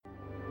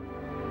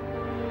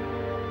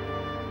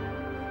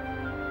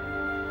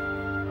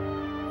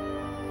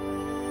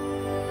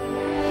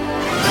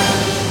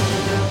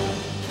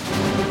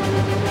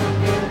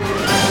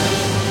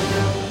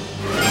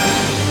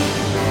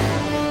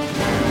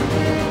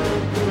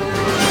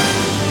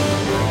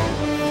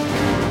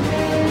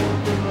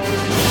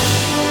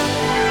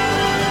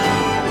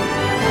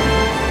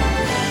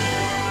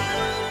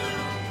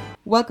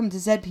Welcome to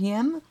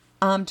ZPM.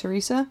 I'm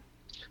Teresa.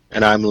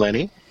 And I'm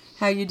Lenny.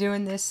 How you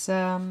doing this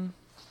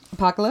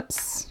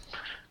apocalypse?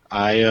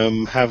 I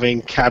am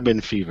having cabin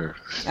fever.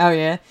 Oh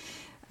yeah.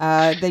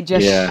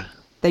 Yeah.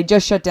 They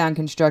just shut down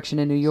construction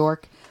in New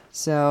York,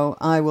 so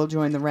I will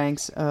join the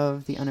ranks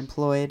of the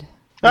unemployed.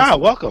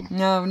 Welcome.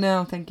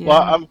 No, thank you.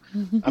 Well,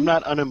 I'm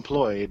not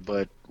unemployed,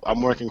 but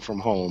I'm working from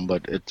home,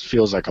 but it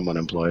feels like I'm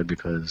unemployed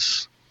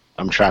because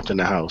I'm trapped in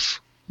the house.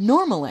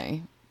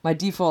 Normally, my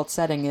default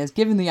setting is,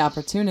 given the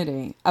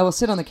opportunity, I will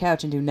sit on the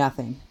couch and do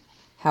nothing.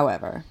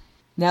 However,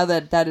 now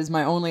that is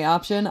my only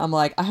option, I'm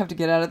like, I have to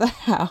get out of the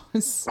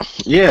house.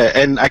 Yeah,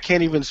 and I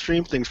can't even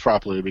stream things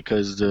properly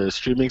because the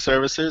streaming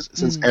services,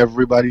 since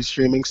everybody's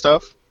streaming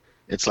stuff,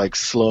 it's like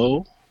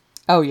slow.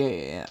 Oh,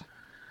 yeah.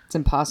 It's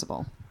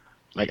impossible.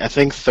 Like, I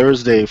think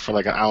Thursday for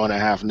like an hour and a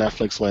half,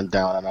 Netflix went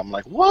down, and I'm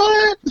like,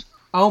 what?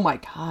 Oh my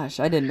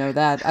gosh, I didn't know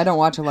that. I don't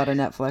watch a lot of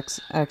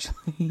Netflix,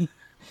 actually.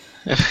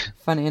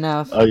 Funny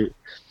enough. Oh,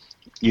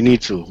 you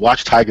need to.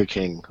 Watch Tiger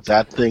King.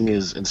 That thing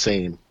is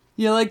insane.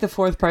 You're like the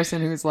fourth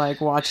person who's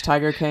like, watch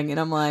Tiger King, and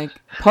I'm like,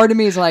 part of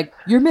me is like,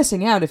 you're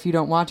missing out if you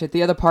don't watch it.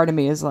 The other part of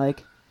me is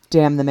like,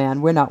 damn the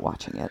man, we're not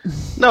watching it.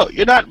 No,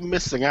 you're not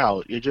missing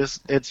out.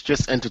 It's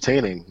just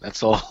entertaining.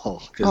 That's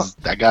all. Because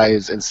that guy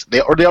is,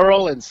 they're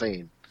all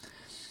insane.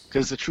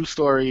 Because it's a true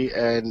story,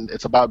 and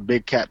it's about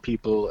big cat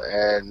people,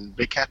 and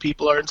big cat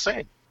people are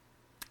insane.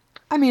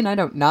 I mean, I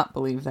don't not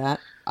believe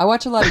that. I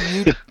watch a lot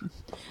of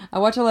I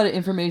watch a lot of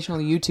informational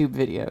YouTube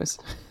videos.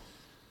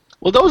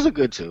 Well, those are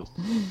good too.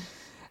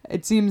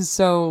 It seems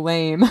so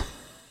lame.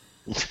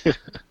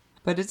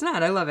 But it's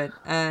not. I love it.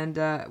 And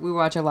we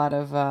watch a lot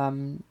of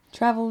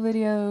travel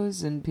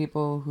videos and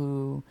people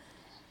who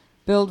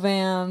build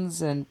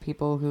vans and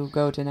people who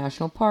go to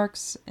national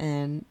parks.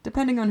 And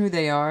depending on who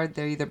they are,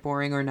 they're either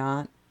boring or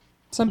not.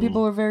 Some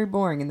people are very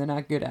boring and they're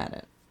not good at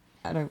it.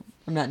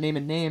 I'm not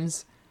naming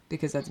names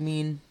because that's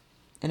mean.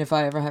 And if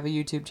I ever have a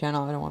YouTube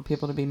channel, I don't want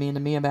people to be mean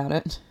to me about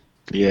it.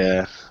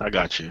 Yeah, I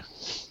got you.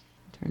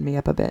 Turn me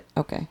up a bit.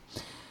 Okay.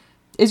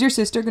 Is your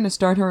sister going to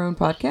start her own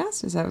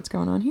podcast? Is that what's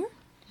going on here?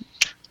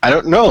 I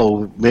don't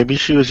know. Maybe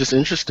she was just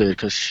interested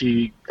because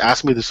she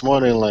asked me this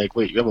morning, like,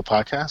 wait, you have a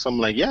podcast? I'm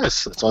like,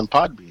 yes, it's on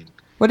Podbean.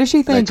 What does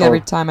she think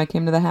every time I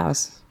came to the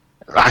house?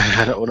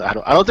 I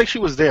don't think she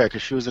was there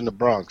because she was in the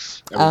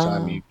Bronx every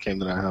time you came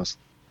to the house.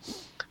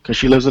 Because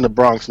she lives in the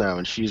Bronx now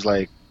and she's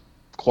like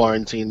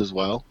quarantined as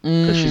well.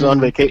 Because she's on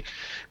vacation.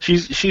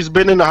 She's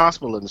been in the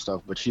hospital and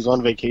stuff, but she's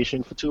on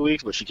vacation for 2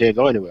 weeks, but she can't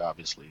go anywhere,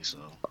 obviously. So.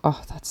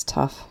 Oh, that's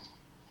tough.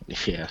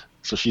 Yeah.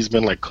 So she's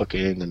been like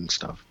cooking and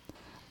stuff.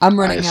 I'm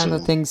running out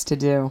of things to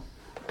do.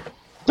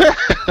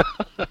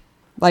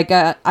 Like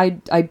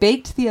I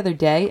baked the other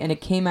day and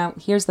it came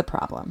out. Here's the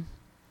problem.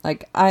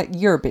 Like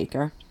you're a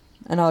baker.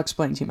 And I'll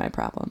explain to you my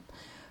problem.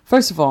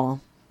 First of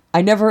all,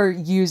 I never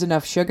use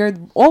enough sugar.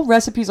 All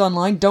recipes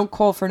online don't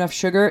call for enough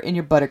sugar in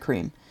your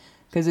buttercream.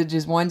 Because it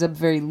just winds up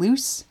very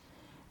loose.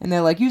 And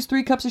they're like, use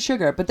 3 cups of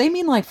sugar. But they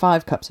mean like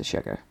 5 cups of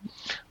sugar.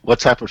 What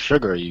type of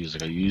sugar are you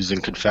using? Are you using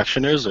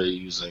confectioners or are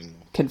you using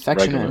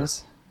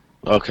confectioners?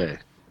 Regular? Okay.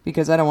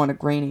 Because I don't want a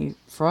grainy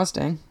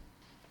frosting.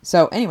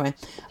 So anyway,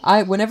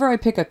 whenever I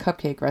pick a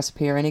cupcake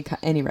recipe or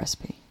any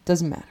recipe,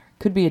 doesn't matter.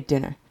 Could be a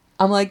dinner.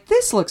 I'm like,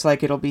 this looks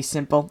like it'll be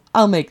simple.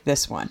 I'll make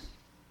this one.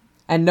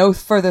 And no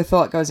further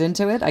thought goes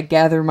into it. I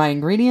gather my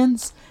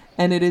ingredients,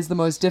 and it is the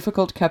most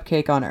difficult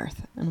cupcake on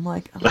earth. And I'm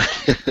like,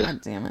 oh, God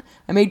damn it.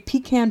 I made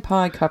pecan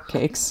pie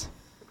cupcakes.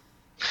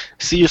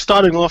 See, you're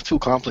starting off too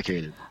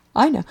complicated.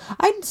 I know.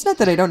 It's not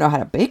that I don't know how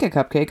to bake a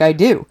cupcake. I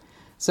do.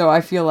 So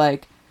I feel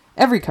like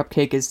every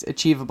cupcake is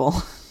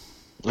achievable.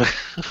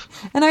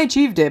 And I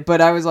achieved it, but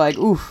I was like,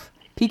 oof,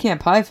 pecan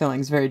pie filling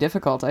is very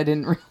difficult. I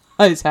didn't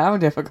realize how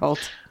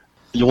difficult.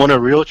 You want a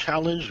real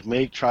challenge?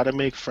 Try to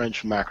make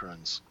French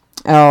macarons.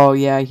 Oh,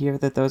 yeah, I hear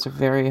that those are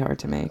very hard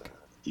to make.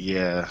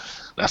 Yeah,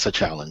 that's a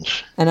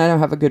challenge. And I don't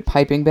have a good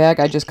piping bag.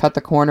 I just cut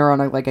the corner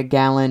on a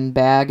gallon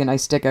bag, and I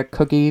stick a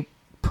cookie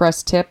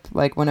press tip,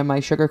 like one of my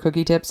sugar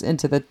cookie tips,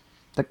 into the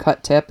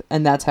cut tip,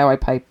 and that's how I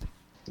pipe.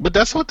 But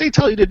that's what they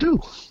tell you to do.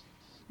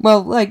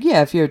 Well,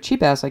 yeah, if you're a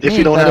cheap ass like me. If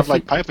you don't have,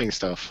 piping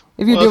stuff.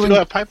 If you don't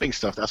have piping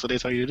stuff, that's what they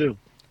tell you to do.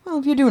 Well,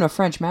 if you're doing a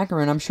French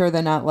macaron, I'm sure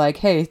they're not like,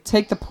 hey,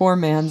 take the poor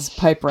man's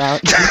pipe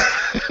route.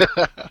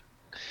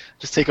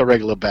 Just take a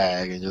regular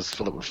bag and just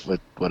fill it with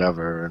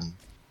whatever. And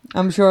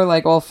I'm sure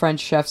all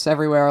French chefs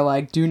everywhere are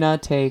like, do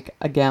not take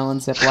a gallon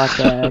Ziploc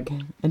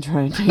bag and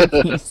try and make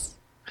these.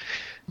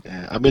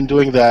 Yeah, I've been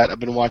doing that. I've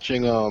been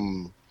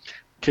watching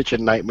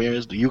Kitchen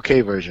Nightmares, the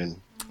UK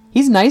version.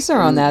 He's nicer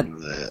on that.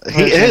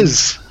 He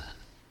is.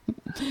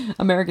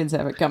 Americans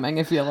have it coming.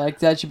 I feel like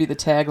that should be the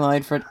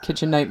tagline for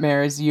Kitchen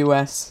Nightmares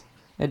US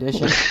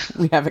edition.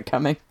 We have it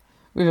coming.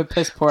 We have a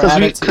piss poor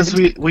attitude. Because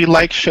we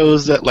like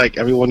shows that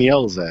everyone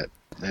yells at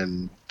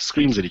and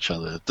screams at each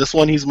other. This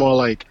one, he's more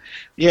like,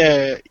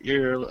 yeah,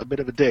 you're a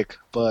bit of a dick,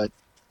 but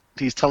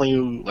he's telling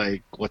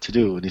you what to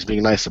do and he's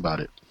being nice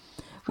about it.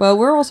 Well,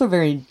 we're also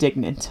very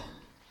indignant.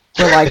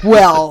 We're like,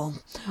 well,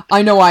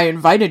 I know I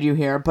invited you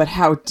here, but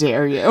how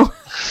dare you?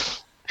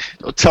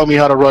 Don't tell me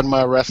how to run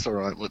my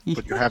restaurant,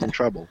 but you're having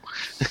trouble.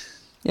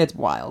 It's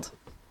wild.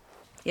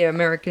 Yeah,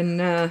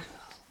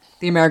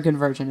 the American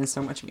version is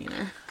so much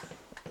meaner.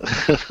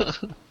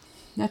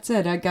 That's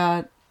it.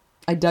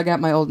 I dug out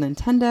my old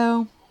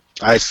Nintendo.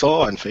 I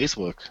saw on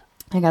Facebook.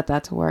 I got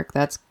that to work.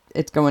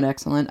 It's going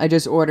excellent. I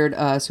just ordered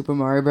Super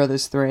Mario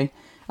Brothers 3.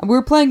 We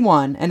were playing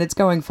 1, and it's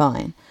going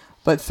fine.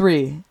 But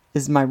 3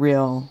 is my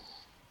real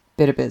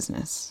bit of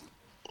business.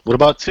 What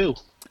about 2?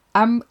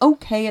 I'm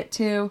okay at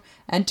 2,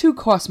 and 2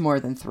 costs more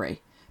than 3.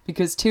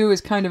 Because 2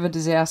 is kind of a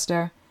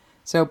disaster.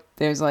 So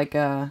there's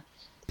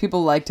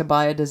people like to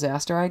buy a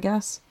disaster, I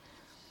guess.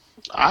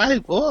 I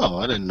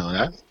didn't know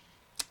that.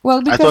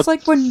 Well, because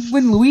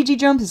when Luigi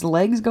jumps, his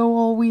legs go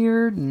all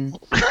weird, and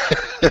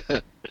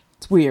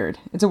it's weird.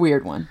 It's a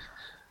weird one.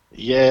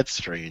 Yeah, it's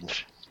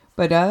strange.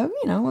 But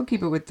we'll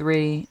keep it with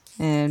 3,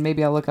 and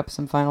maybe I'll look up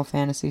some Final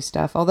Fantasy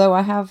stuff. Although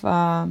I have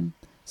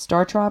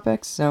Star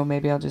Tropics, so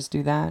maybe I'll just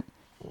do that.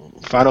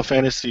 Final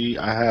Fantasy,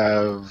 I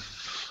have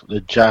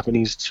the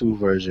Japanese 2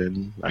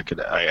 version.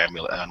 I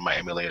emulate on my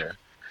emulator,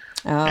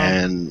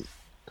 and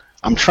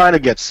I'm trying to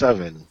get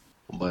 7,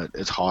 but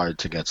it's hard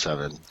to get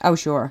 7. Oh,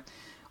 sure.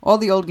 All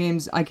the old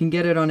games, I can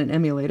get it on an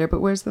emulator,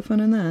 but where's the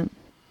fun in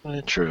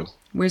that? True.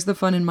 Where's the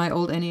fun in my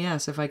old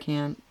NES if I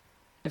can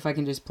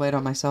just play it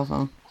on my cell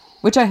phone?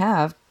 Which I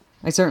have.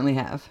 I certainly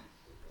have.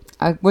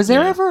 Was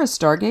there ever a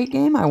Stargate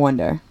game? I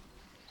wonder.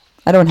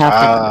 I don't have to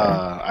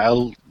wonder.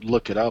 I'll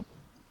look it up,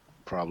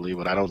 probably,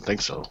 but I don't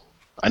think so.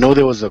 I know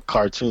there was a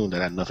cartoon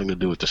that had nothing to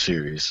do with the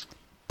series.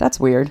 That's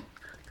weird.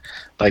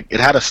 Like, it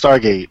had a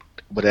Stargate,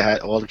 but it had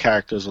all the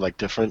characters were,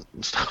 different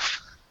and stuff.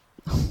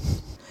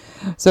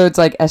 So it's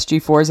like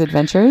SG4's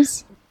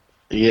Adventures?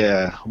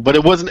 Yeah, but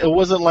it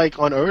wasn't like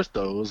on Earth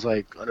though. It was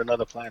like on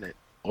another planet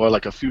or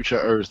like a future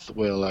Earth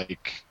where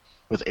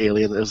with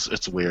aliens.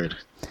 It's weird.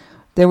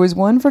 There was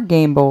one for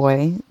Game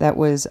Boy that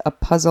was a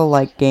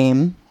puzzle-like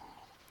game,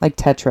 like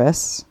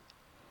Tetris.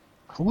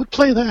 Who would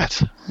play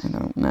that? I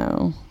don't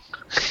know.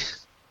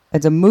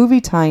 It's a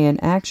movie tie-in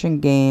action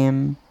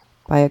game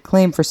by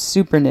Acclaim for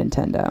Super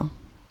Nintendo.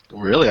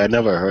 Really? I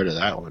never heard of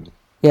that one.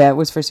 Yeah, it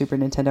was for Super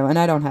Nintendo, and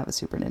I don't have a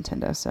Super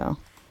Nintendo, so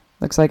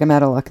looks like I'm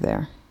out of luck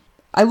there.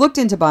 I looked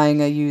into buying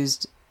a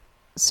used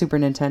Super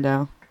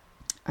Nintendo.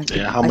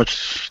 How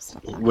much?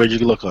 Where'd you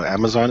look on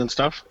Amazon and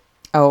stuff?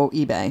 Oh,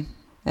 eBay.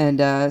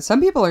 And some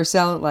people are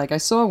selling, I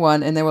saw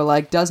one, and they were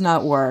like, does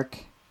not work,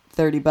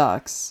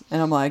 $30.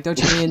 And I'm like, don't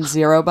you mean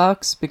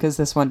 $0? Because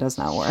this one does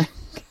not work.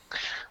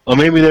 Or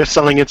maybe they're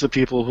selling it to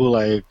people who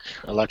like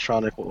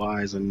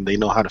electronic-wise, and they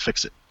know how to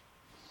fix it.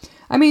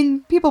 I mean,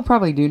 people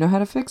probably do know how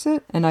to fix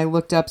it, and I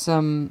looked up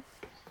some,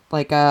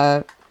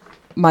 my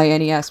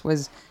NES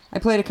was, I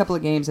played a couple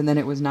of games, and then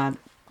it was not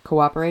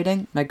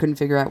cooperating, and I couldn't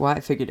figure out why.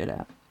 I figured it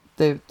out.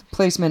 The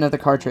placement of the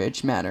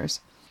cartridge matters.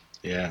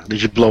 Yeah.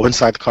 Did you blow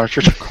inside the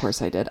cartridge? Of course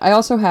I did. I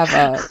also have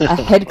a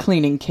head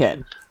cleaning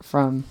kit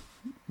from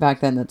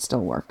back then that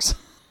still works.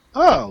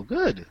 Oh,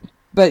 good.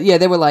 But yeah,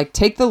 they were like,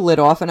 take the lid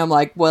off, and I'm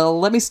like, well,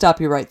 let me stop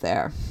you right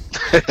there.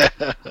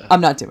 I'm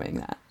not doing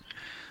that.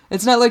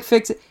 It's not like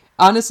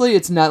honestly,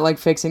 it's not like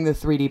fixing the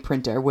 3D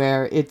printer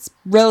where it's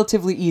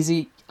relatively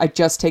easy. I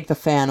just take the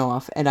fan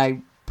off and I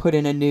put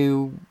in a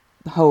new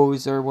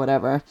hose or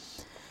whatever.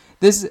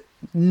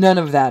 None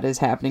of that is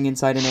happening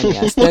inside an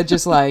NES. They're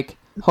just like,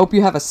 hope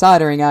you have a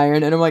soldering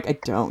iron. And I'm like, I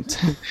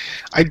don't.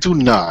 I do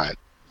not.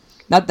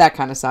 Not that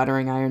kind of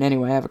soldering iron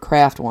anyway. I have a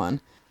craft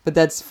one. But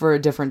that's for a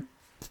different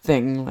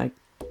thing. Like,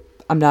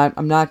 I'm not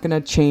going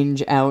to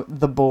change out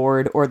the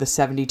board or the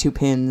 72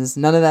 pins.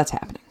 None of that's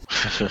happening.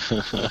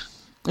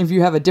 If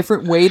you have a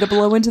different way to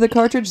blow into the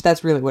cartridge,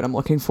 that's really what I'm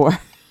looking for.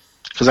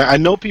 Because I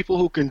know people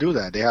who can do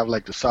that. They have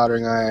the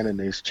soldering iron and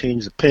they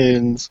change the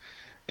pins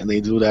and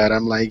they do that.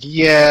 I'm like,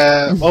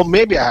 yeah, well,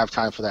 maybe I have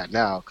time for that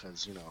now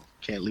because,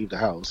 can't leave the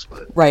house.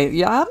 But right,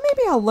 yeah,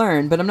 maybe I'll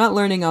learn, but I'm not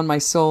learning on my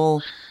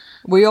soul.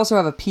 We also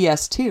have a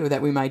PS2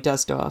 that we might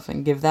dust off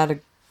and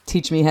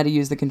teach me how to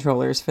use the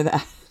controllers for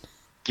that.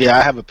 Yeah,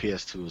 I have a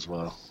PS2 as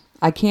well.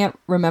 I can't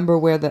remember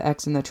where the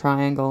X and the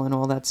triangle and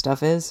all that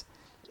stuff is.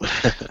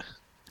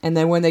 And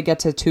then when they get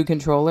to 2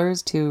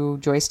 controllers, 2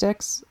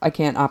 joysticks, I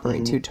can't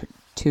operate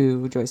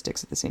two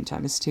joysticks at the same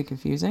time. It's too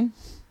confusing.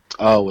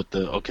 Oh, with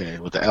the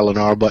L and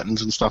R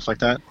buttons and stuff like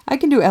that? I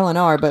can do L and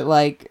R, but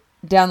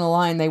down the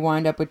line they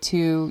wind up with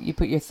 2, you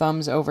put your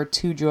thumbs over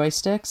 2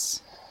 joysticks.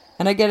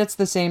 And I get it's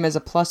the same as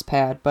a plus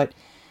pad, but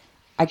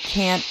I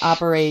can't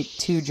operate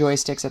 2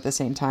 joysticks at the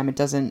same time. It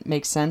doesn't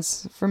make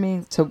sense for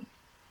me. So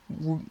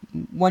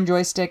one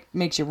joystick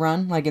makes you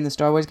run, like in the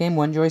Star Wars game,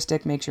 one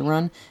joystick makes you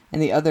run, and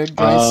the other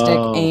joystick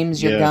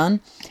aims your gun.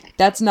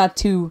 That's not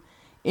 2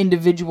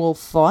 individual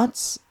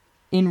thoughts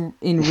in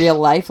real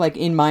life, like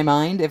in my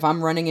mind. If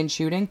I'm running and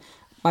shooting,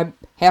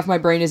 half my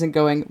brain isn't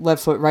going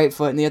left foot, right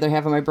foot, and the other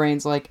half of my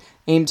brain's like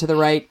aim to the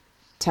right,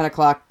 10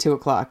 o'clock, 2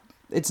 o'clock.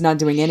 It's not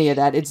doing any of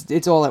that.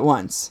 It's all at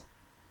once.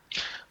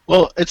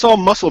 Well, it's all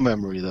muscle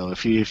memory though.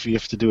 If you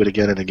have to do it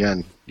again and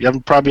again, you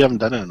probably haven't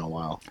done it in a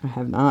while. I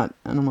have not,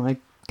 and I'm like,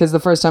 because the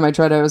first time I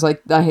tried it, I was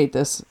like, I hate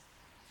this.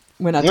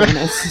 We're not doing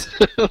this.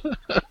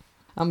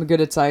 I'm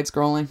good at side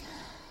scrolling,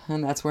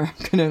 and that's where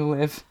I'm gonna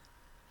live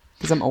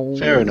because I'm old.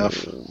 Fair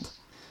enough.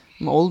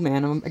 I'm old,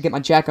 man. I get my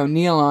Jack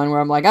O'Neill on where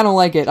I'm like, I don't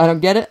like it. I don't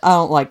get it. I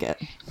don't like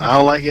it. I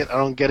don't like it. I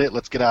don't get it.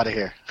 Let's get out of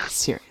here.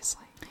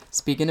 Seriously.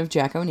 Speaking of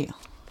Jack O'Neill.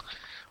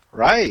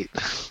 Right.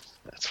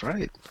 That's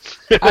right.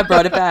 I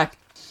brought it back.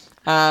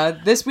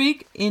 This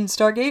week in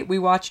Stargate, we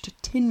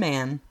watched Tin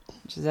Man,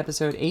 which is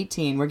episode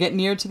 18. We're getting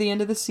near to the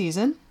end of the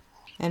season.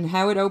 And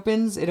how it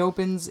opens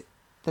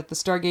that the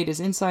Stargate is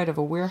inside of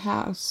a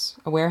warehouse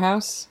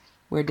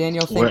where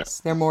Daniel thinks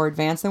they're more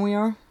advanced than we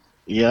are.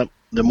 Yep,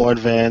 they're more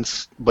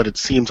advanced, but it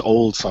seems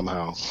old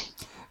somehow.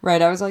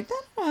 Right, I was like,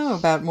 I don't know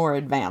about more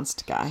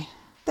advanced guy.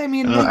 I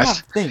mean, they have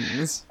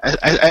things.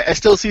 I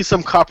still see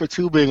some copper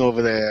tubing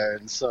over there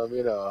and some,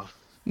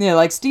 Yeah,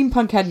 like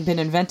steampunk hadn't been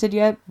invented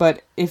yet,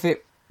 but if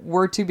it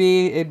were to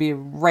be, it'd be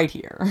right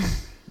here.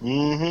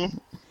 Mm-hmm.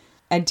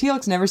 And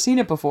Teal'c's never seen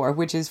it before,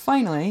 which is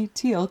finally,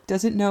 Teal'c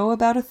doesn't know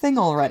about a thing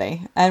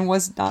already, and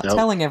was not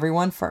telling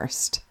everyone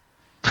first.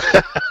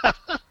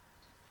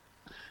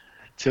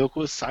 Teal'c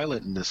was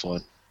silent in this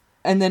one.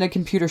 And then a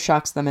computer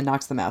shocks them and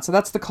knocks them out. So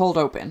that's the cold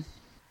open.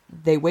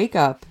 They wake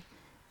up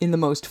in the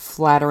most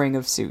flattering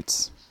of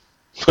suits.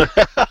 The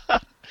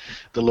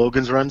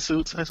Logan's Run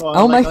suits, I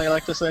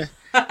like to say.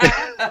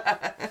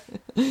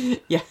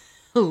 Yeah,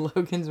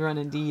 Logan's Run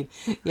indeed.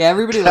 Yeah,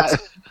 everybody looks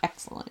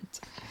excellent.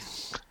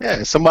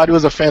 Yeah, somebody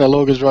was a fan of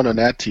Logan's Run on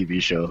that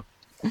TV show.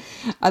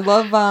 I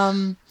love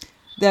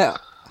that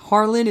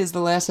Harlan is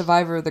the last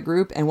survivor of the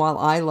group, and while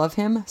I love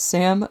him,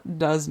 Sam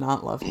does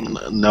not love him.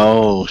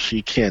 No,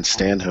 she can't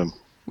stand him.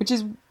 Which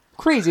is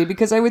crazy,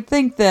 because I would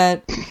think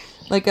that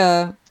like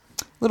a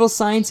little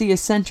sciencey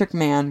eccentric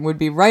man would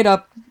be right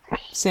up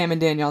Sam and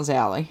Danielle's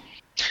alley.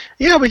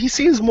 Yeah, but he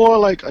seems more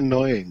like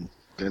annoying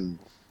than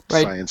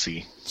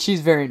sciencey.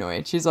 She's very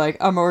annoyed. She's like,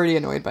 I'm already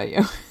annoyed by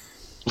you.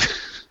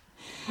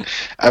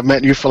 I've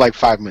met you for like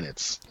 5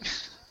 minutes.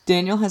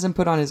 Daniel hasn't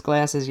put on his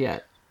glasses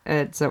yet,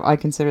 and so I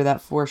consider that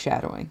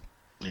foreshadowing.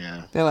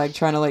 Yeah. They're like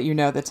trying to let you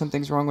know that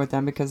something's wrong with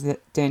them because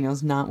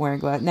Daniel's not wearing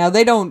glasses. Now,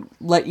 they don't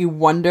let you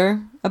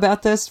wonder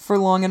about this for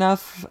long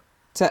enough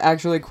to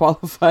actually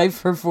qualify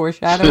for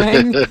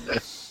foreshadowing.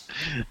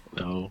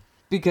 No.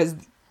 Because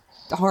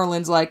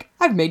Harlan's like,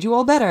 I've made you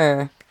all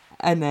better.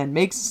 And then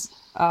makes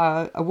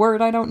a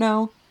word I don't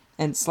know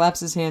and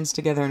slaps his hands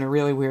together in a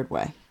really weird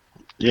way.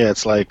 Yeah,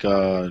 it's like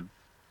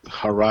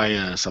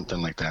Haraya,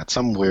 something like that.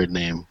 Some weird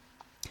name.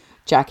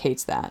 Jack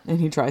hates that, and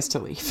he tries to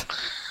leave.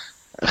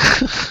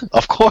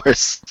 Of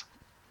course.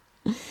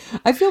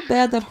 I feel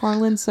bad that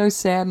Harlan's so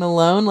sad and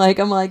alone.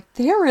 I'm like,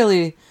 they're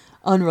really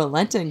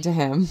unrelenting to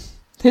him.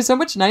 They're so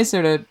much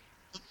nicer to,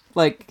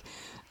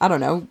 I don't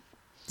know,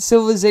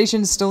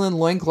 civilization's still in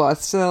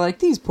loincloths, so they're like,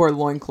 these poor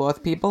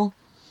loincloth people.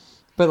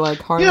 But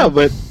Harlan... Yeah,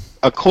 but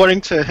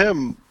according to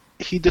him,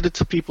 he did it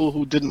to people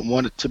who didn't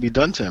want it to be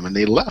done to him, and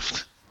they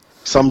left.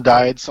 Some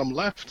died, some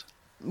left.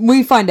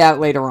 We find out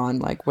later on,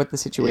 what the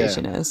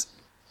situation is.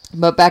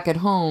 But back at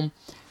home,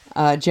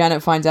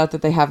 Janet finds out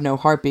that they have no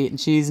heartbeat, and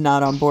she's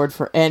not on board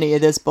for any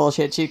of this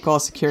bullshit. She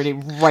calls security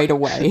right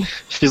away.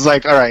 She's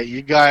like, all right,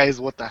 you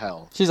guys, what the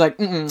hell? She's like,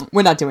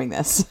 we're not doing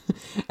this.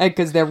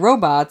 Because they're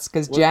robots,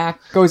 because Jack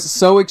goes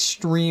so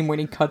extreme when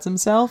he cuts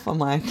himself. I'm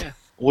like... Yeah.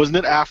 Wasn't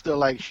it after,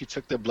 she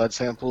took their blood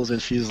samples,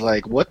 and she's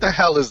like, what the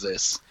hell is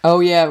this?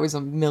 Oh, yeah, it was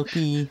a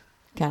milky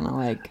kind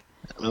of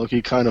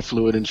Milky kind of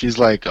fluid, and she's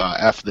like,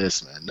 F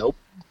this, man.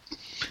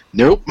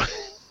 Nope.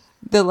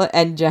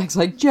 And Jack's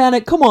like,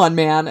 Janet, come on,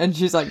 man. And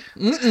she's like,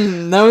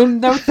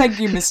 no,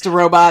 thank you, Mr.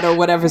 Robot, or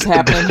whatever's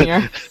happening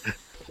here.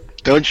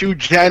 Don't you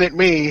Janet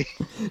me.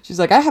 She's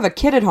like, I have a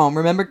kid at home.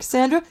 Remember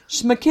Cassandra?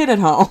 She's my kid at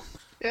home.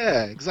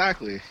 Yeah,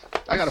 exactly.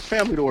 I got a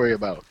family to worry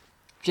about.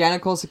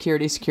 Janet calls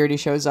security. Security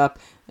shows up,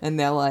 and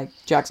they're like,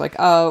 Jack's like,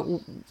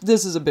 oh,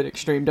 this is a bit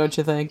extreme, don't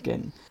you think?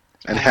 And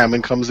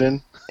Hammond comes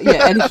in.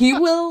 Yeah, and he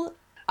will...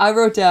 I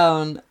wrote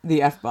down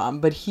the F-bomb,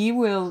 but he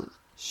will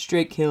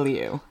straight kill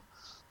you.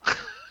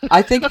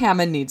 I think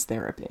Hammond needs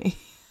therapy.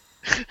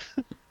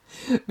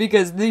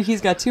 Because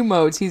he's got two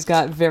modes. He's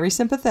got very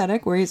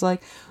sympathetic, where he's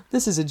like,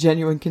 this is a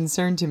genuine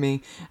concern to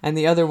me. And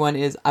the other one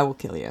is, I will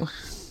kill you.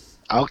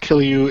 I'll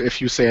kill you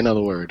if you say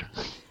another word.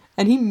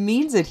 And he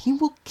means it. He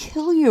will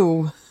kill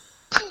you.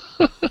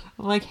 I'm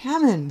like,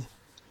 Hammond,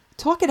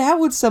 talk it out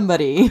with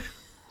somebody.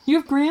 You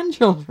have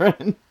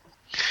grandchildren.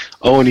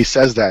 Oh, and he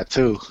says that,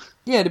 too.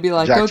 Yeah, to be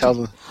like, Jack tells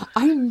him,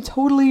 I'm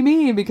totally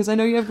me because I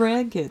know you have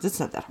grandkids. It's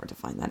not that hard to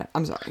find that out.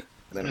 I'm sorry.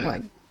 And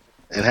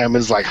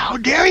Hammond's like, how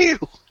dare you?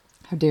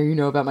 How dare you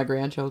know about my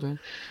grandchildren?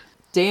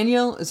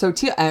 Daniel, so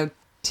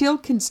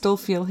Teal'c can still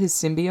feel his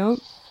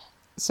symbiote.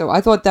 So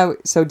I thought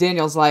so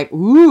Daniel's like,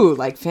 ooh,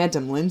 like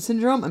Phantom Limb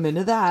Syndrome? I'm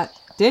into that.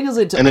 Daniel's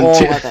into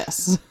all of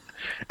this.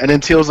 And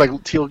then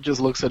Teal'c just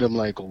looks at him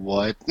like,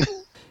 what?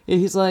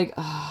 He's like,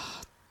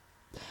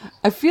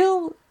 I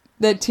feel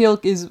that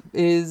Teal'c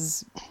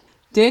is...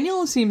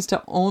 Daniel seems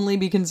to only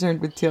be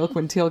concerned with Teal'c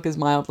when Teal'c is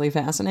mildly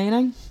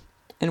fascinating.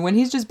 And when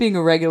he's just being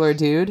a regular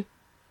dude,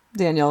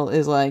 Daniel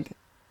is like,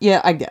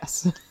 yeah, I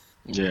guess.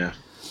 Yeah.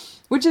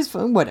 Which is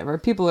fun, whatever.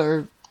 People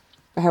are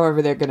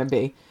however they're going to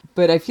be.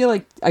 But I feel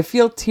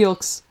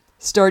Teal'c's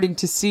starting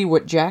to see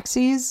what Jack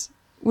sees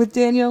with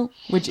Daniel,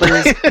 which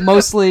is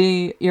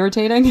mostly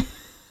irritating.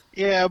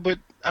 Yeah, but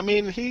I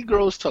mean, he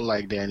grows to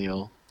like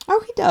Daniel.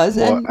 Oh, he does.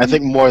 More, I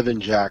think more than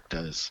Jack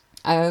does.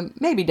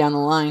 Maybe down the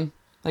line.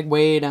 Like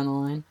way down the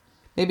line.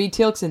 Maybe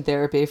Teal'c's in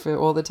therapy for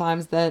all the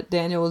times that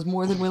Daniel was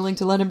more than willing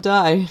to let him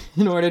die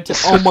in order to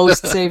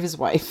almost save his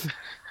wife.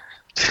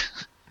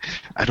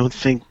 I don't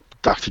think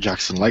Dr.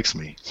 Jackson likes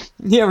me.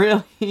 Yeah,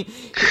 really. I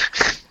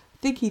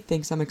think he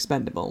thinks I'm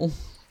expendable.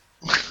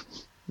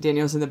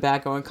 Daniel's in the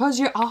back going, "'Cause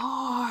you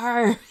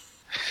are."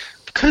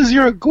 Because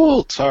you're a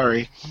ghoul.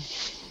 Sorry.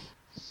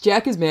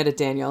 Jack is mad at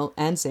Daniel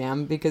and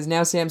Sam because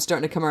now Sam's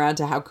starting to come around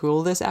to how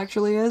cool this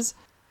actually is,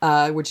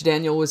 which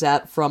Daniel was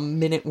at from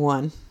minute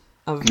one.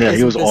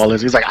 He was all in.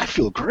 He's like, I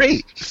feel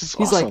great. This is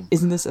He's awesome. like,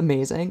 isn't this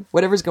amazing?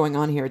 Whatever's going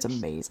on here, it's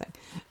amazing.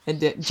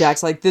 And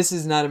Jack's like, this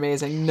is not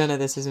amazing. None of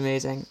this is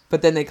amazing.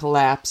 But then they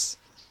collapse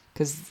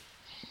because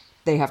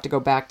they have to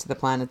go back to the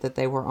planet that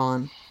they were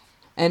on.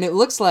 And it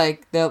looks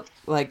like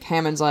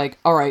Hammond's like,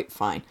 all right,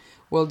 fine.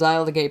 We'll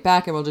dial the gate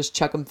back and we'll just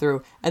chuck them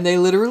through. And they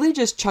literally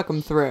just chuck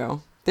them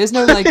through. There's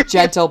no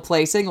gentle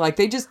placing. Like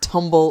they just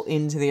tumble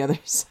into the other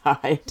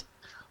side.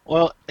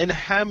 Well, in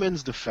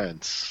Hammond's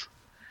defense,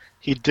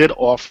 he did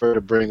offer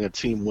to bring a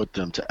team with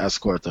them to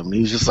escort them.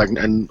 He's just like,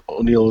 and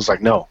O'Neill was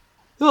like, no.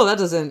 Well, that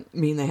doesn't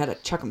mean they had to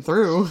chuck him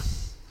through.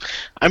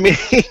 I mean,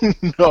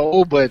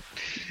 no, but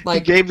he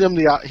gave him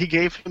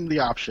the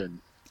option.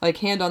 Like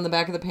hand on the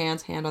back of the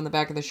pants, hand on the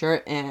back of the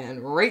shirt,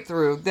 and right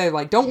through. They're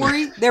like, don't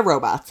worry, they're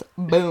robots.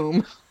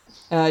 Boom.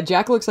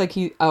 Jack looks like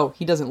he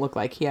doesn't look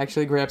like he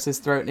actually grabs his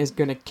throat and is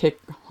gonna kick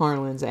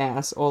Harlan's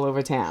ass all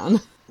over town.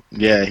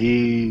 Yeah,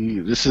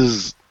 this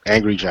is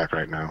angry Jack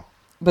right now.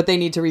 But they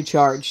need to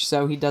recharge,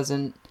 so he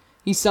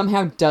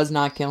somehow does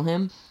not kill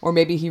him. Or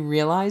maybe he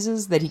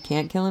realizes that he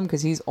can't kill him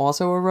because he's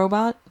also a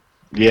robot.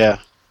 Yeah.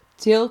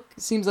 Teal'c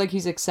seems like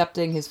he's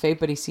accepting his fate,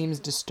 but he seems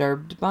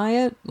disturbed by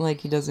it.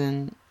 Like he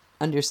doesn't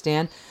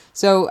understand.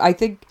 So I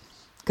think,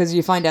 because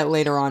you find out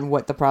later on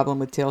what the problem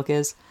with Teal'c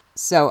is.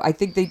 So I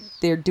think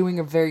they're doing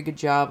a very good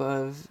job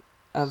of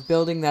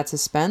building that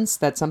suspense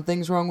that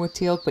something's wrong with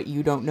Teal'c, but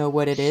you don't know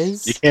what it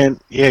is.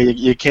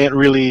 You can't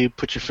really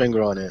put your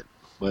finger on it.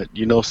 But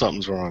you know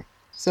something's wrong.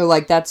 So,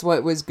 that's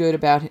what was good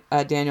about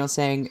Daniel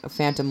saying a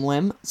phantom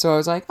limb. So I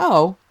was like,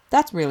 oh,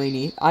 that's really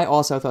neat. I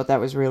also thought that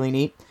was really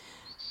neat.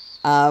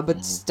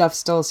 But stuff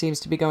still seems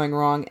to be going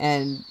wrong.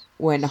 And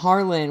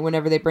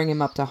whenever they bring him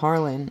up to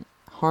Harlan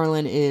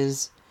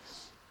is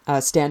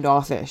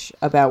standoffish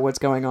about what's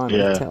going on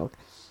with Teal'c.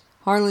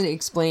 Harlan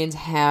explains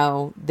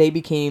how they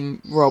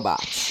became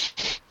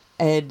robots.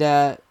 And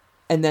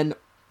then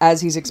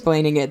as he's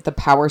explaining it, the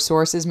power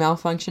source is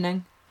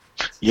malfunctioning.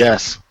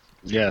 Yes,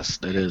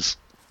 it is.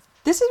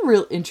 This is a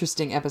real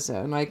interesting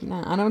episode. I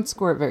don't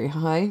score it very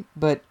high,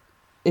 but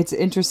it's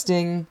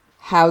interesting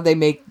how they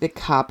make the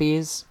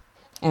copies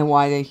and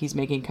why he's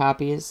making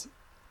copies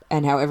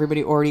and how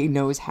everybody already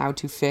knows how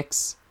to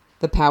fix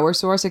the power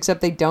source,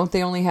 except they don't.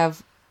 They only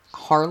have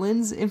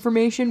Harlan's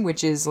information,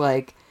 which is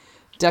like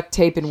duct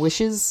tape and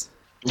wishes.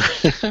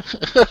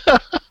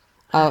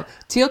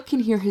 Teal'c can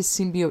hear his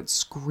symbiote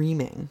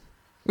screaming,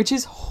 which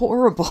is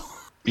horrible.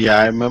 Yeah,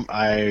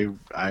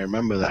 I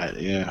remember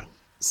that, yeah.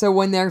 So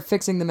when they're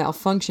fixing the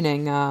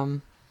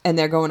malfunctioning, and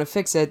they're going to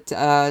fix it,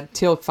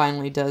 Teal'c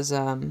finally does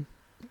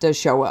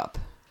show up.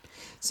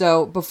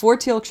 So before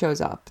Teal'c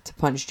shows up to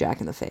punch Jack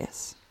in the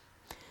face,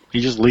 he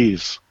just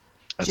leaves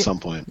at some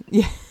point.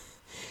 Yeah.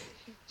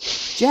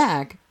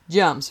 Jack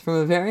jumps from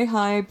a very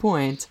high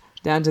point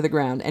down to the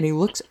ground, and he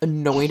looks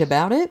annoyed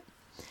about it.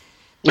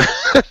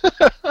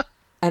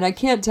 And I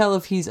can't tell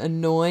if he's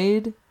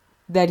annoyed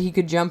that he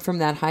could jump from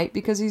that height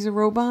because he's a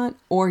robot,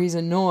 or he's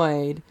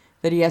annoyed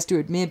that he has to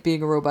admit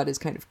being a robot is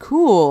kind of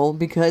cool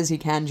because he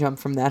can jump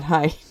from that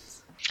height.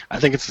 I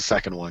think it's the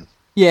second one.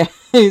 Yeah,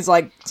 he's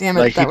like, damn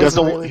it, he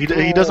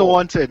doesn't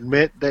want to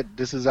admit that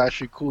this is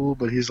actually cool,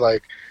 but he's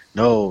like,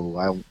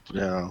 no,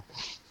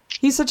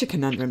 He's such a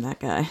conundrum, that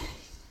guy.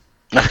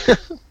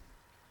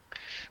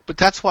 But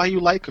that's why you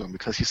like him,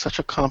 because he's such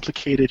a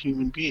complicated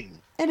human being.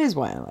 It is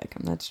why I like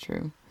him, that's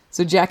true.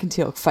 So Jack and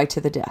Teal'c fight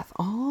to the death.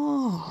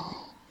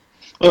 Oh.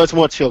 Well, it's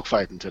more Teal'c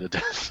fighting to the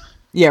death.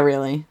 Yeah,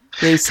 really.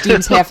 He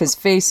steams half his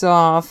face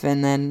off,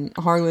 and then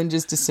Harlan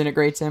just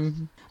disintegrates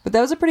him. But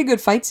that was a pretty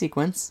good fight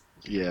sequence.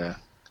 Yeah.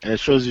 And it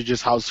shows you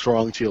just how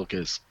strong Teal'c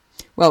is.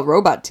 Well,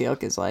 robot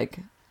Teal'c is like,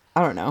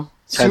 I don't know,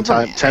 10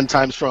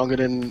 times stronger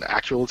than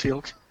actual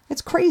Teal'c.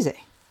 It's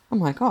crazy. I'm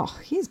like, oh,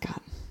 he's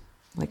got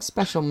like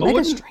special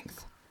mega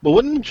strength. But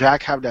wouldn't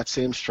Jack have that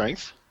same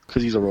strength?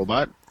 Because he's a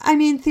robot? I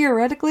mean,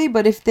 theoretically,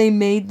 but if they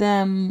made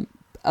them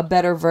a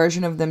better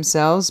version of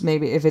themselves,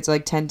 maybe if it's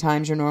like 10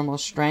 times your normal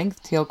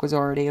strength, Teal'c was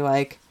already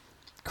like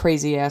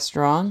crazy ass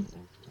strong.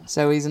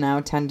 So he's now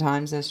 10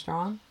 times as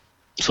strong.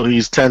 So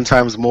he's 10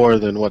 times more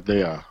than what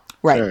they are.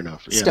 Right. Fair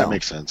enough. Yeah, Still. That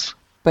makes sense.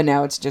 But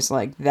now it's just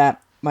like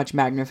that much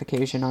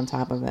magnification on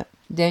top of it.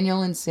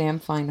 Daniel and Sam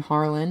find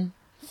Harlan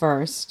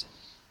first,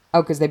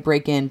 Oh, because they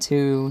break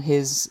into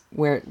his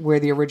where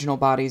the original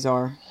bodies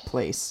are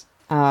place.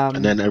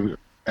 And then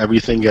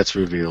everything gets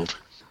revealed.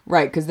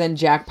 Right, because then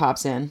Jack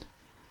pops in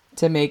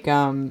to make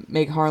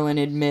Harlan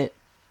admit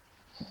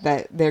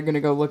that they're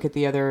gonna go look at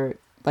the other,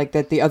 like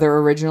that the other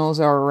originals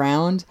are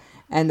around,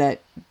 and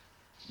that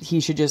he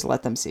should just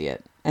let them see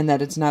it, and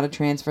that it's not a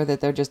transfer,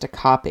 that they're just a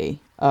copy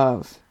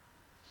of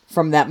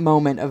from that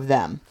moment of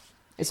them.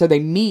 So they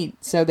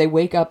meet, so they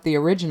wake up the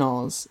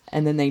originals,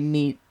 and then they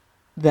meet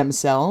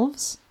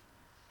themselves.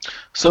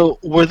 So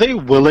were they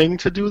willing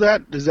to do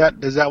that? Is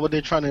that what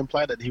they're trying to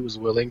imply, that he was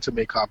willing to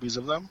make copies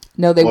of them?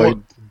 No, they were.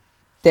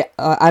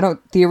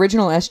 The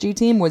original SG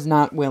team was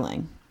not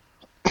willing.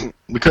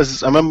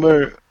 Because I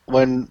remember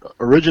when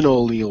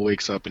original Leo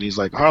wakes up and he's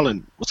like,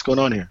 Harlan, what's going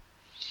on here?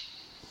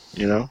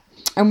 You know?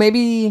 Or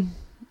maybe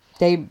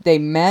they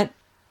met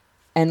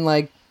and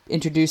like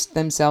introduced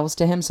themselves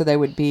to him so they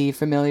would be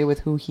familiar with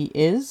who he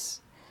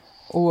is.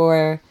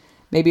 Or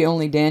maybe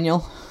only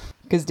Daniel,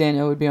 because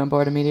Daniel would be on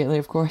board immediately,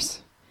 of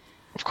course.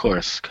 Of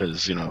course,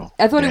 because, you know...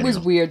 I thought Daniel. It was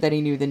weird that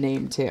he knew the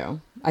name, too.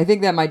 I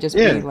think that might just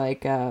be,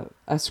 like, a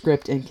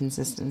script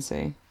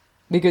inconsistency.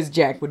 Because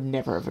Jack would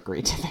never have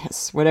agreed to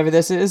this. Whatever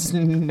this is,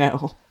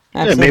 no.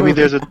 Absolutely. Yeah,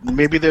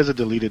 maybe there's a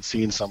deleted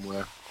scene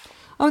somewhere.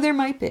 Oh, there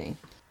might be.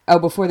 Oh,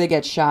 before they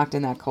get shocked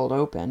in that cold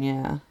open,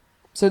 yeah.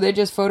 So they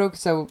just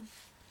So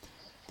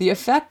the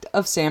effect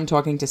of Sam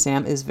talking to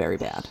Sam is very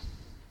bad.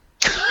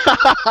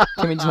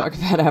 Can we talk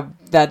about how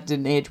that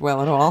didn't age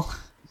well at all?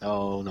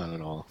 No, not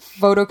at all.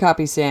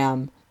 Photocopy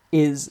Sam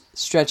is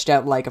stretched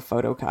out like a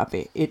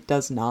photocopy. It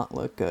does not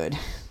look good.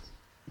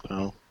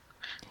 No.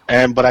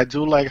 But I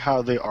do like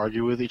how they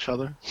argue with each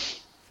other.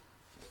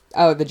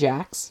 Oh, the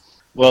Jacks?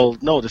 Well,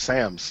 no, the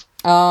Sams.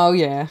 Oh,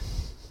 yeah.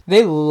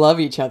 They love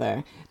each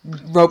other.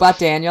 Robot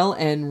Daniel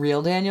and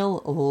Real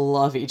Daniel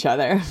love each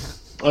other.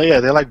 Oh, yeah,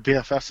 they're like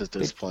BFFs at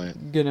this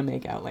point. Gonna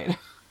make out later.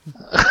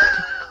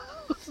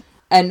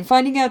 And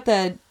finding out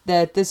that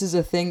this is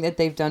a thing that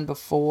they've done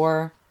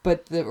before,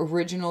 but the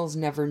originals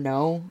never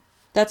know.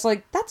 That's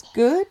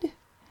good.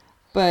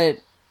 But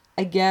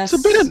I guess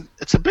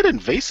it's a bit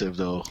invasive,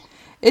 though.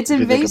 It's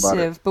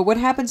invasive, but what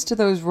happens to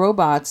those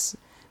robots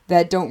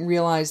that don't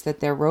realize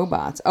that they're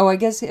robots? Oh, I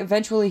guess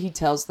eventually he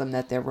tells them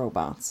that they're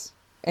robots.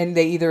 And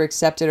they either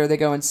accept it or they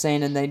go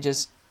insane and they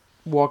just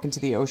walk into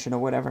the ocean or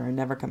whatever and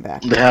never come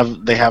back.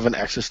 They have an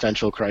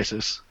existential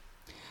crisis.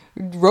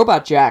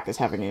 Robot Jack is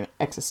having an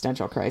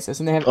existential crisis,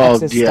 and they have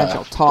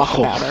existential talk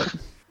about it.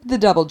 The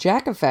double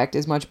Jack effect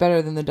is much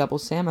better than the double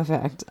Sam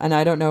effect, and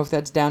I don't know if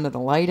that's down to the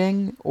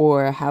lighting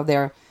or how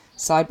they're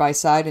side by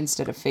side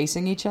instead of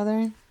facing each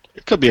other.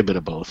 It could be a bit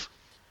of both.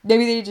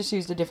 Maybe they just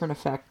used a different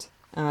effect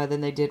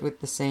than they did with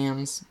the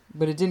Sams,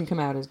 but it didn't come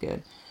out as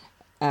good.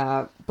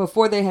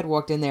 Before they had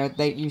walked in there,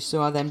 you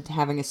saw them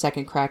having a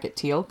second crack at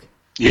Teal'c.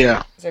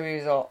 Yeah. So he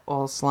was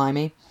all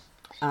slimy.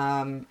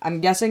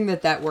 I'm guessing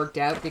that worked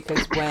out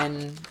because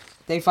when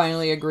they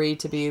finally agree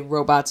to be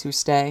robots who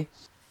stay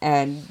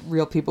and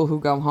real people who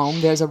go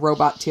home, there's a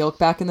robot Teal'c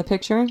back in the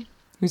picture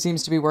who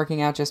seems to be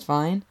working out just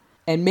fine.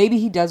 And maybe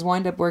he does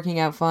wind up working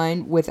out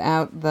fine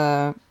without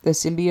the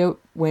symbiote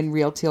when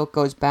real Teal'c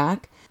goes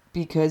back,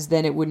 because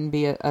then it wouldn't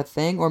be a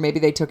thing. Or maybe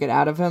they took it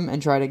out of him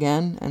and tried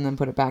again and then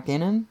put it back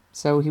in him,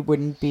 so he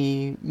wouldn't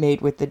be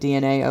made with the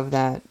DNA of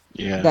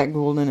that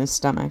ghoul in his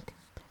stomach.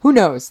 Who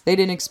knows? They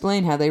didn't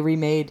explain how they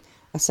remade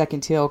a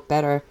second Teal'c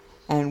better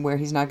and where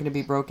he's not going to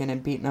be broken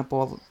and beaten up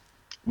all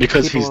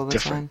because people he's all the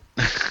different.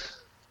 Time.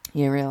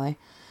 Yeah, really.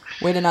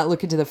 Way to not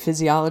look into the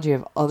physiology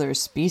of other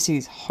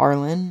species,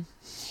 Harlan.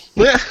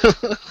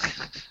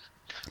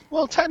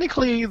 Well,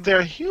 technically,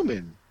 they're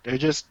human. They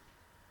just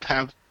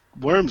have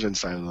worms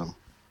inside of them.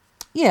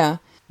 Yeah,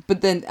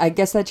 but then I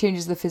guess that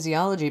changes the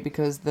physiology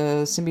because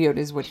the symbiote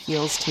is what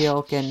heals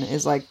Teal'c and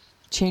is like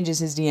changes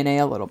his DNA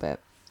a little bit.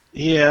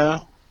 Yeah,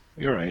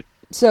 you're right.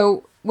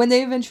 So when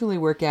they eventually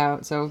work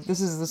out,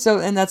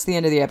 and that's the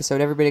end of the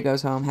episode. Everybody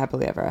goes home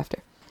happily ever after.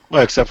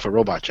 Well, except for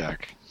Robot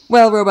Jack.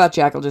 Well, Robot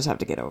Jack will just have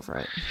to get over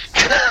it.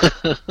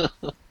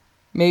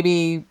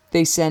 Maybe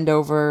they send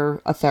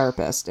over a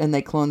therapist and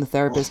they clone the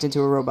therapist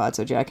into a robot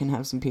so Jack can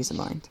have some peace of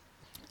mind.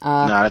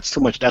 Nah, that's too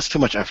much. That's too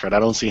much effort. I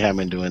don't see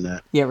Hammond doing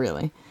that. Yeah,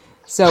 really.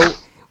 So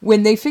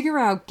when they figure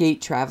out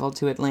gate travel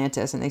to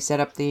Atlantis and they set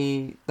up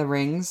the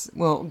rings,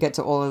 we'll get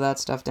to all of that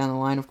stuff down the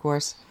line, of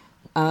course.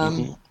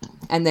 And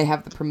they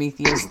have the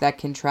Prometheus that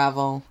can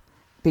travel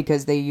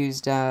because they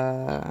used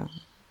I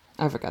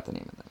forgot the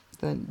name of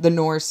them. The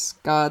Norse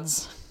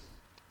gods.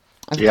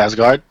 The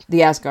Asgard?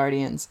 The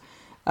Asgardians.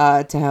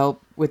 To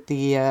help with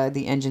the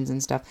engines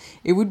and stuff.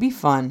 It would be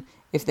fun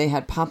if they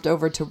had popped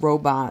over to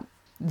Robot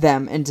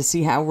Them and to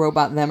see how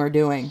Robot Them are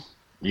doing.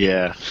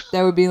 Yeah.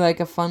 That would be like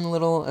a fun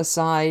little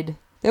aside.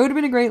 That would have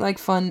been a great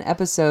fun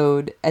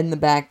episode in the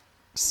back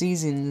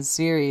series and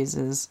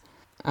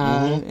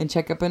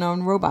check up in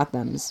on Robot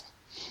Thems.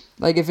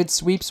 Like if it's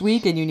sweeps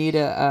week and you need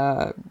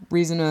a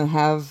reason to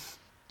have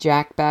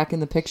Jack back in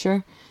the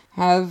picture,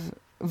 have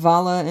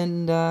Vala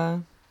and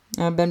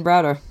Ben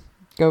Browder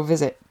go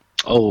visit.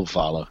 Oh,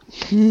 Vala.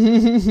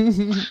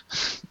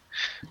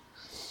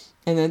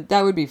 And then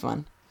that would be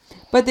fun.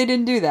 But they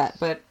didn't do that.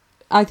 But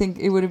I think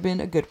it would have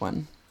been a good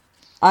one.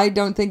 I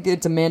don't think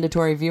it's a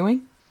mandatory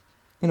viewing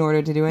in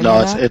order to do any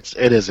of that. No,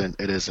 it isn't.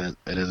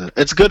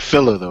 It's good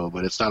filler though,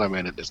 but it's not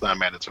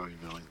mandatory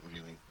viewing.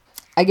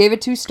 I gave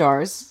it 2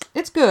 stars.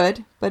 It's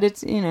good, but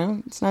it's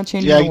it's not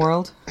changing the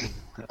world.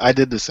 I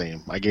did the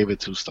same. I gave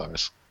it 2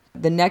 stars.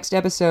 The next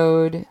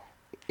episode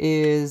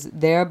is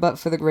There But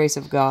for the Grace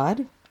of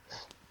God.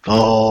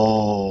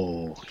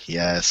 Oh,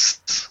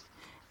 yes.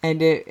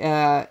 And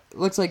it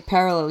looks like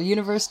parallel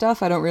universe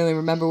stuff. I don't really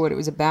remember what it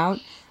was about,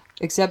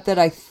 except that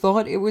I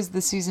thought it was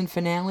the season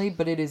finale,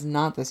 but it is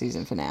not the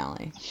season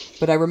finale.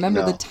 But I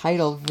remember the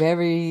title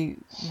very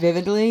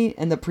vividly,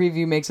 and the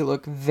preview makes it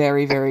look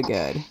very, very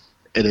good.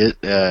 It is.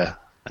 I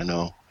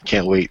know.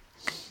 Can't wait.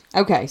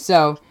 Okay,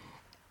 so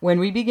when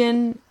we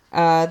begin,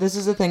 this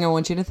is a thing I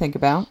want you to think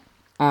about.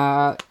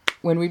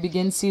 When we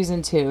begin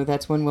season 2,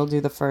 that's when we'll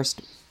do the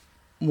first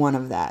one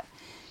of that.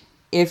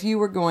 If you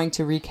were going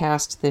to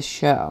recast this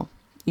show,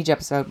 each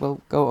episode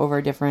will go over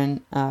a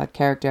different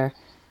character.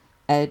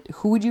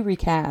 Who would you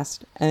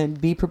recast? And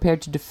be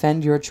prepared to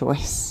defend your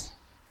choice.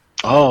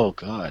 Oh,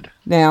 God.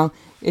 Now,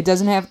 it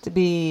doesn't have to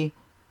be...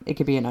 It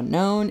could be an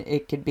unknown.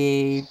 It could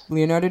be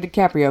Leonardo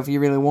DiCaprio if you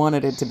really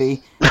wanted it to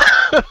be.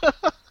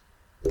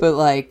 But,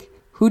 like,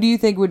 who do you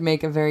think would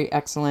make a very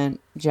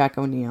excellent Jack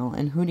O'Neill?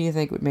 And who do you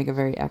think would make a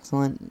very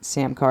excellent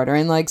Sam Carter?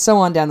 And, like, so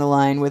on down the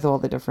line with all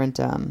the different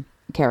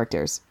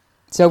characters.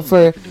 So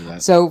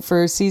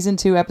for season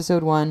 2,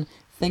 episode 1,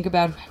 think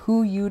about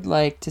who you'd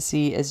like to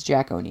see as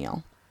Jack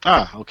O'Neill.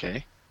 Ah,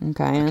 okay.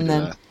 Okay,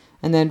 and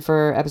then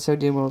for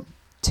episode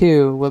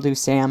 2, we'll do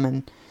Sam,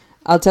 and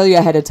I'll tell you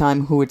ahead of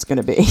time who it's going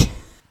to be.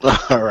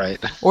 All right.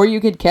 Or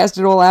you could cast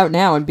it all out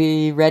now and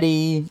be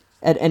ready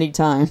at any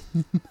time.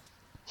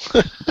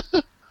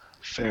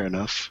 Fair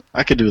enough.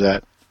 I could do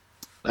that.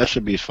 That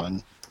should be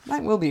fun.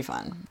 That will be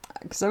fun.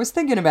 Because I was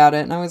thinking about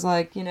it, and I was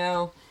like,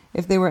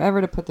 if they were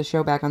ever to put the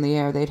show back on the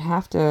air, they'd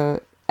have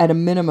to, at a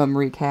minimum,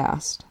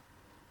 recast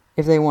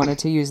if they wanted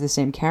to use the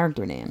same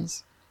character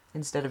names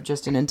instead of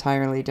just an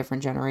entirely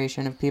different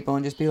generation of people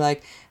and just be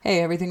like,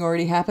 hey, everything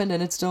already happened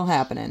and it's still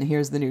happening.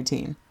 Here's the new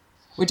team.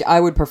 Which I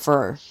would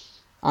prefer,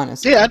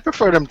 honestly. Yeah, I'd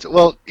prefer them to...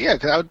 Well, yeah,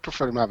 because I would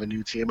prefer them to have a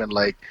new team and,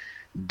 like,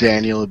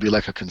 Daniel would be,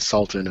 like, a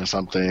consultant or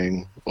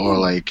something. Or,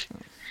 like,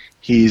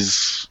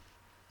 he's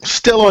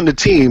still on the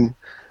team,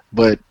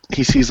 but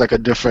he sees, like, a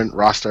different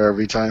roster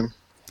every time.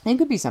 It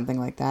could be something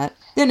like that.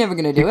 They're never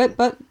going to do it,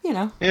 but,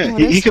 Yeah,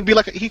 he could be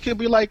like,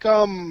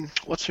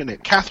 what's her name?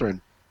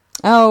 Catherine.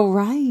 Oh,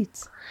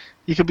 right.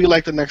 He could be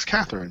like the next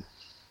Catherine.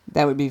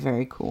 That would be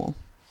very cool.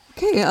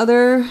 Okay,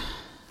 other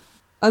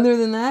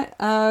than that,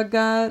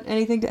 got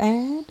anything to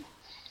add?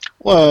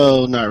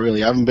 Well, not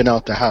really. I haven't been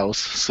out the house,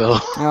 so...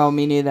 Oh,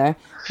 me neither.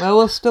 Well,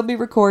 we'll still be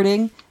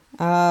recording.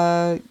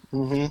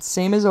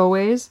 Same as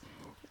always.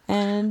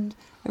 And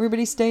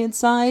everybody stay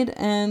inside,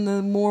 and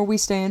the more we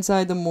stay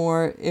inside, the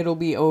more it'll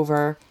be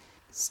over.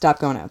 Stop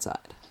going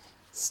outside.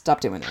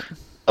 Stop doing it.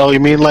 Oh, you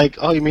mean like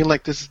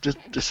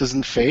this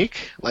isn't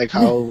fake? Like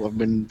how I've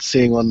been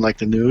seeing on like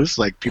the news,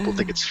 like people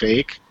think it's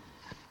fake.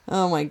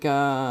 Oh my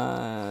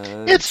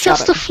god. It's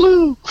just the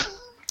flu.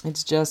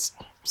 It's just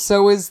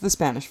so is the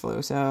Spanish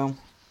flu, so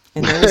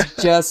and there's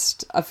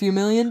just a few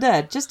million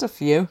dead. Just a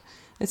few.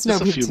 It's no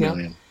big deal.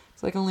 Million.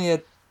 It's like only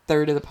a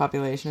third of the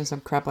population or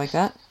some crap like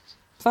that.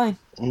 Fine.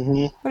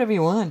 Whatever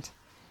you want.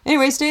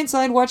 Anyway, stay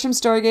inside, watch some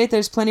Stargate.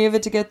 There's plenty of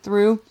it to get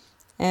through.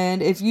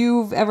 And if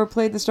you've ever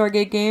played the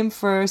Stargate game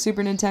for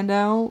Super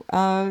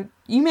Nintendo,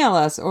 email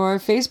us or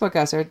Facebook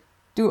us or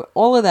do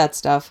all of that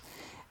stuff.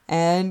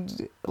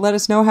 And let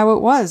us know how it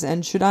was.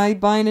 And should I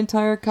buy an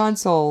entire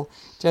console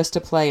just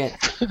to play it?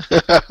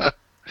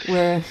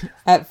 We're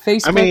at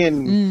Facebook. I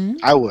mean,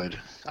 I would.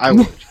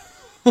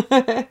 We're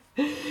at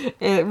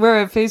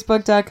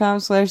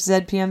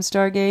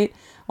facebook.com/ZPMStargate.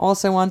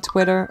 Also on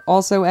Twitter.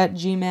 Also at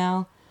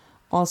Gmail.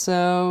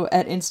 Also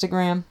at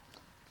Instagram.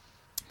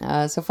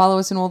 So follow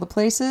us in all the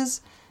places.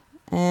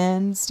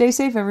 And stay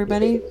safe,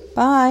 everybody.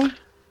 Bye.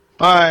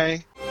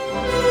 Bye.